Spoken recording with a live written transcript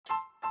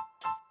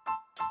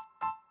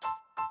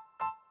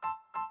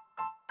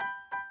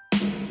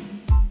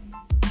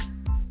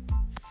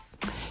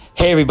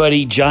Hey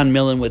everybody, John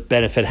Millen with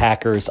Benefit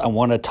Hackers. I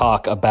want to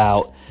talk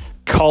about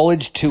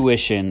college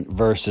tuition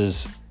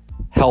versus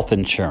health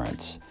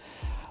insurance.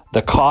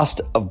 The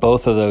cost of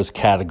both of those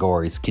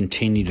categories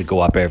continue to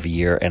go up every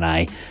year, and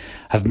I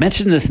have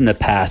mentioned this in the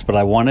past, but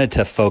I wanted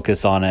to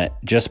focus on it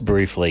just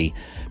briefly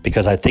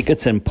because I think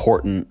it's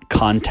important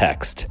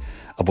context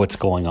of what's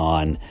going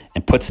on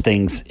and puts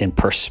things in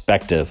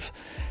perspective.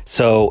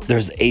 So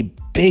there's a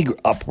big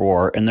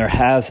uproar, and there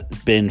has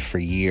been for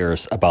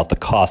years, about the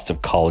cost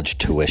of college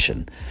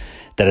tuition,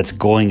 that it's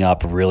going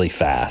up really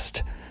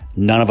fast.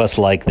 None of us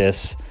like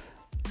this,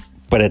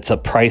 but it's a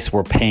price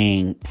we're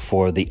paying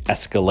for the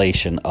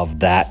escalation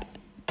of that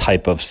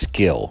type of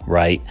skill,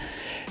 right?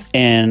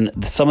 And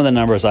some of the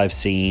numbers I've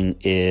seen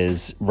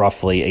is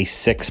roughly a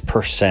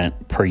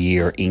 6% per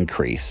year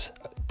increase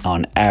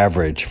on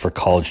average for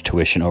college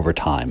tuition over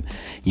time.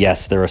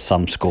 Yes, there are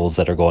some schools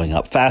that are going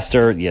up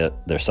faster,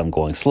 yet there's some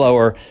going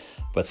slower,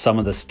 but some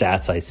of the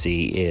stats I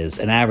see is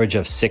an average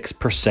of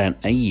 6%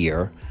 a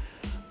year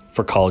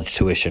for college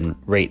tuition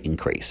rate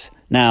increase.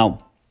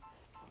 Now,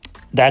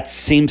 that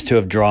seems to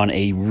have drawn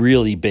a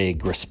really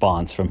big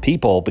response from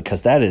people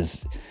because that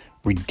is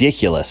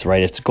ridiculous,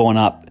 right? It's going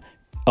up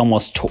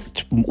almost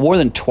more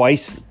than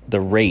twice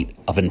the rate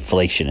of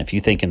inflation. If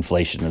you think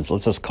inflation is,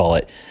 let's just call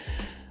it,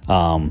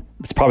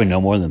 it's probably no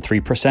more than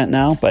 3%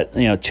 now, but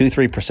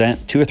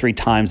 2-3%, 2 or 3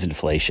 times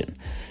inflation.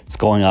 It's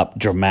going up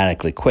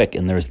dramatically quick,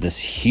 and there's this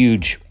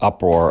huge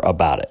uproar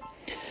about it.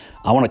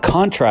 I want to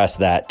contrast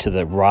that to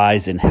the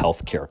rise in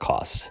healthcare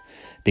costs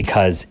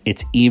because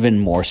it's even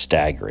more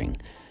staggering.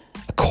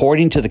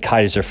 According to the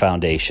Kaiser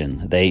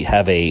Foundation, they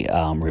have a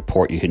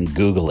report, you can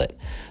Google it.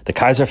 The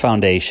Kaiser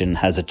Foundation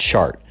has a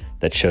chart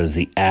that shows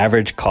the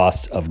average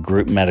cost of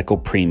group medical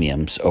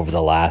premiums over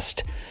the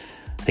last,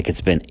 I think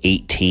it's been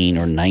 18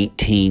 or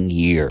 19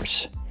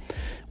 years.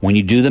 When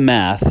you do the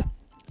math,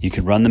 you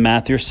can run the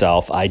math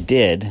yourself. I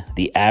did.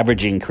 The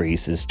average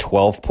increase is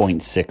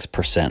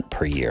 12.6%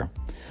 per year.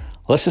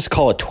 Let's just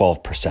call it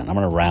 12%. I'm going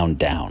to round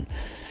down.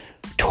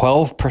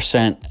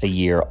 12% a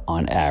year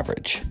on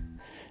average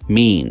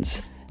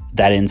means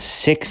that in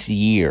 6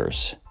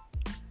 years,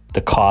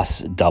 the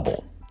costs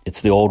double. It's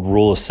the old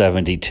rule of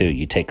 72.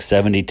 You take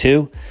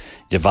 72,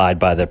 divide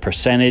by the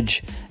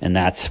percentage, and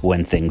that's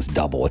when things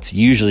double. It's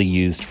usually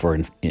used for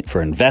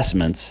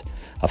investments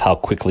of how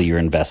quickly your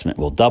investment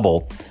will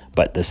double,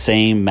 but the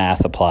same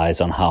math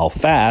applies on how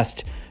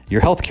fast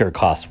your healthcare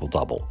costs will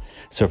double.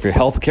 So if your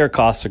healthcare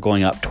costs are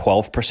going up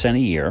 12% a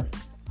year,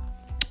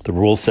 the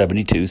rule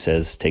 72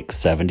 says take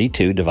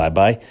 72, divide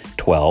by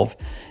 12,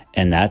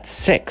 and that's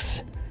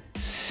 6.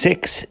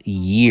 6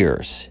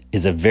 years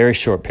is a very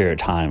short period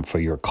of time for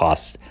your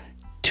costs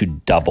to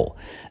double.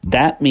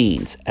 That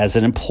means, as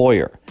an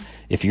employer,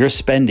 if you're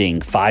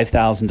spending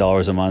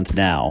 $5,000 a month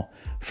now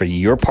for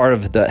your part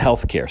of the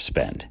healthcare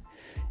spend,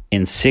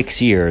 in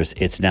 6 years,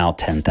 it's now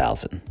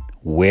 $10,000.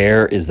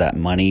 Where is that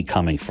money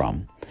coming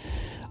from?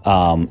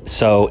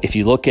 So if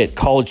you look at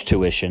college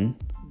tuition,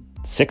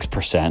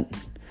 6%,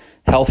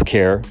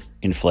 healthcare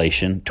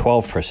inflation,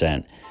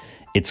 12%,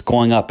 it's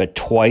going up at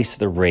twice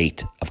the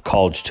rate of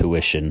college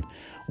tuition,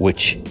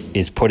 which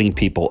is putting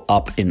people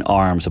up in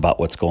arms about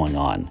what's going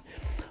on.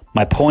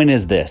 My point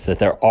is this, that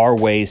there are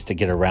ways to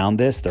get around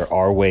this. There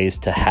are ways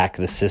to hack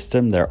the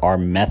system. There are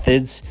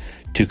methods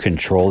to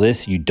control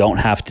this. You don't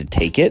have to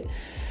take it,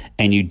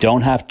 and you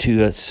don't have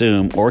to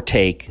assume or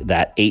take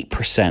that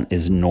 8%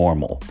 is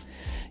normal.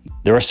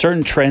 There are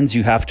certain trends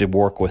you have to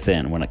work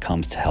within when it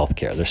comes to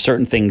healthcare. There's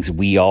certain things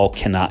we all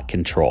cannot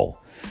control,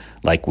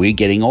 like we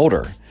getting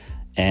older,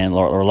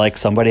 or like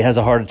somebody has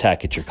a heart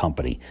attack at your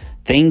company.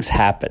 Things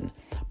happen.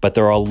 But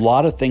there are a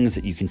lot of things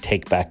that you can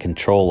take back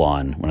control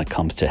on when it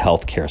comes to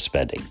healthcare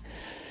spending.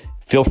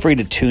 Feel free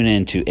to tune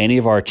in to any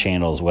of our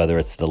channels, whether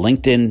it's the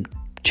LinkedIn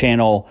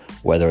channel,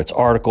 whether it's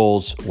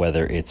articles,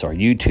 whether it's our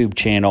YouTube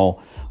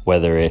channel,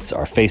 whether it's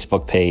our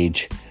Facebook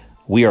page.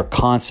 We are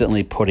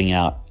constantly putting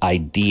out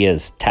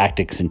ideas,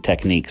 tactics, and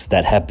techniques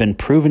that have been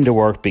proven to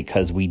work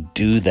because we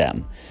do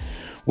them.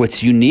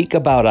 What's unique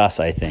about us,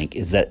 I think,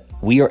 is that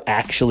we are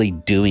actually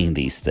doing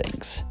these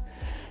things.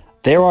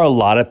 There are a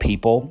lot of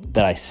people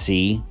that I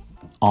see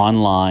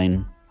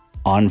online,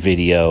 on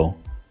video,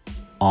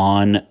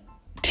 on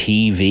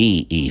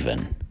TV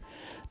even,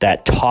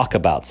 that talk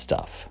about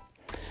stuff.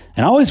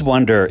 And I always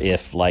wonder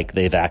if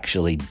they've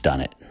actually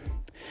done it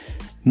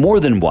more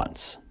than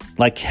once.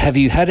 Have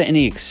you had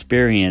any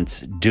experience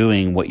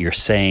doing what you're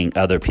saying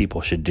other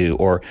people should do?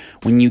 Or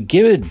when you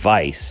give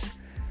advice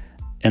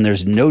and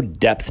there's no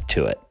depth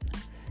to it,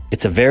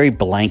 it's a very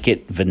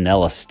blanket,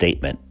 vanilla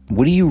statement.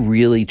 What are you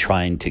really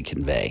trying to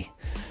convey?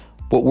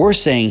 What we're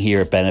saying here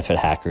at Benefit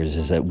Hackers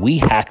is that we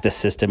hack the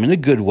system in a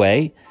good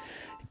way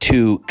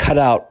to cut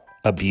out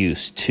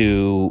abuse,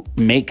 to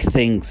make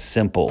things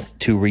simple,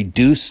 to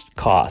reduce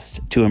cost,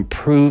 to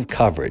improve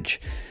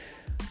coverage,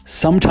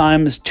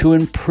 sometimes to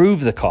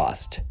improve the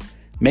cost,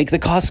 make the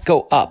cost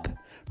go up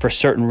for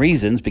certain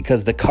reasons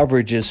because the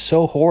coverage is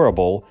so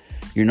horrible,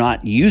 you're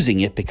not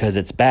using it because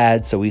it's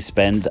bad, so we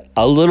spend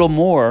a little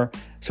more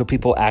so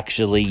people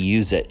actually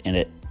use it and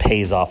it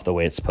pays off the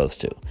way it's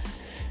supposed to.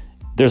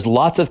 There's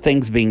lots of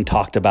things being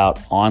talked about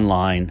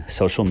online,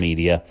 social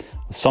media.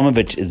 Some of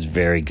it is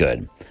very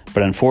good.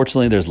 But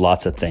unfortunately, there's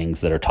lots of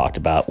things that are talked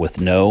about with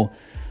no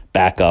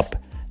backup,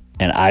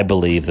 and I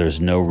believe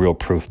there's no real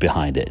proof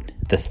behind it.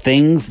 The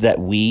things that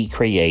we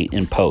create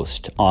and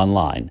post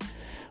online,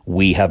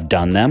 we have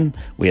done them,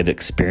 we have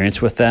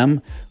experience with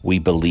them, we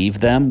believe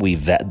them, we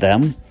vet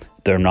them.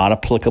 They're not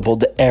applicable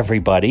to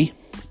everybody,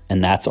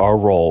 and that's our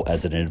role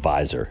as an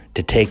advisor,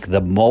 to take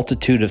the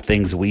multitude of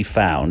things we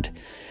found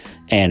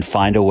and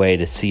find a way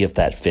to see if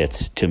that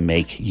fits to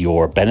make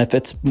your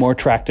benefits more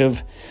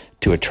attractive,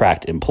 to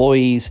attract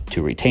employees,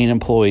 to retain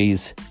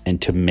employees,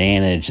 and to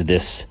manage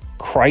this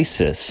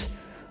crisis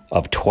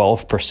of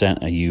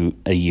 12%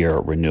 a year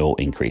renewal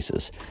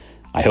increases.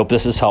 I hope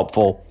this is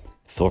helpful.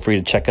 Feel free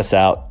to check us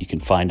out. You can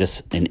find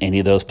us in any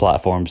of those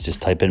platforms. Just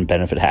type in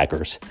Benefit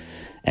Hackers,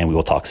 and we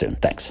will talk soon.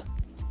 Thanks.